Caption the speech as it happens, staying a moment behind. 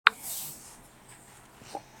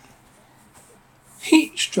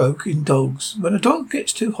stroke in dogs. When a dog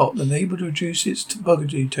gets too hot and unable to reduce its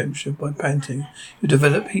body temperature by panting, you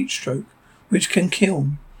develop heat stroke, which can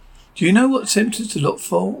kill. Do you know what symptoms to look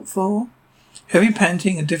for? Heavy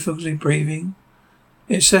panting and difficulty breathing,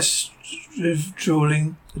 excessive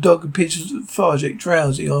drooling, the dog appears lethargic,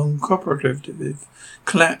 drowsy, or uncooperative,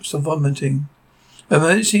 collapse or vomiting.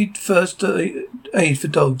 Emergency first aid for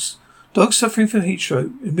dogs. Dogs suffering from heat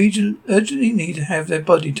stroke urgently need to have their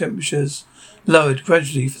body temperatures lowered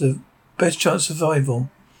gradually for the best chance of survival.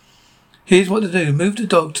 Here's what to do. Move the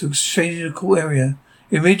dog to a shady or cool area.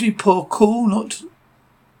 Immediately pour cool, not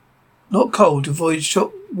cold, to avoid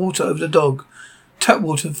hot water over the dog. Tap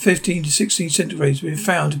water 15 to 16 centigrade has been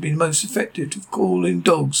found to be most effective for cooling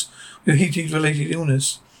dogs with heating-related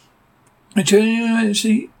illness. In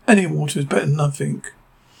emergency, any water is better than nothing.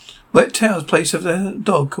 Wet towels placed over the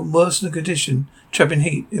dog can worsen the condition, trapping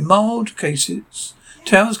heat. In mild cases,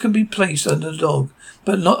 towels can be placed under the dog,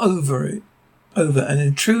 but not over it. And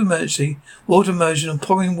in true emergency, water immersion or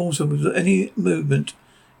pouring water with any movement.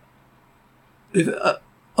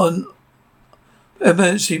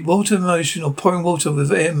 Emergency, water immersion or pouring water with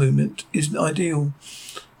air movement is ideal.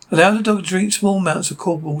 Allow the dog to drink small amounts of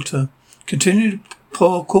cold water. Continue to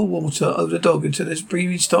pour cool water over the dog until his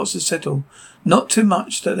breathing starts to settle. Not too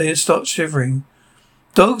much that they start shivering.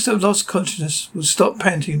 Dogs that have lost consciousness will stop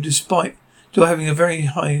panting despite still having a very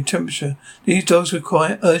high temperature. These dogs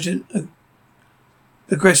require urgent,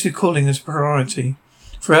 aggressive cooling as priority.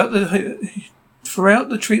 Throughout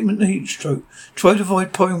the treatment of heat stroke, try to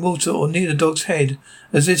avoid pouring water or near the dog's head,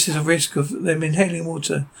 as this is a risk of them inhaling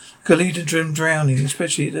water. Could lead to them drowning,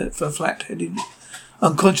 especially for flat-headed,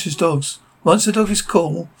 unconscious dogs. Once the dog is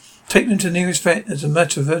cool, take them to the nearest vet as a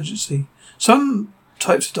matter of urgency. Some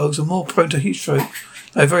types of dogs are more prone to heat stroke.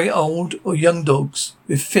 They are very old or young dogs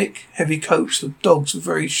with thick, heavy coats, or dogs with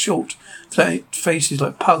very short, flat faces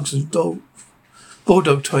like pugs and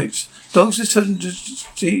bulldog types. Dogs with certain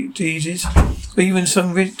diseases, or even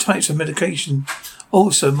some types of medication,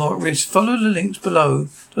 also more at risk. Follow the links below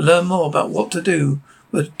to learn more about what to do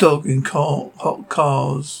with a dog in hot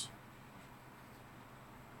cars.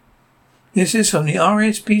 This is from the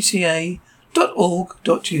rspca.org.uk.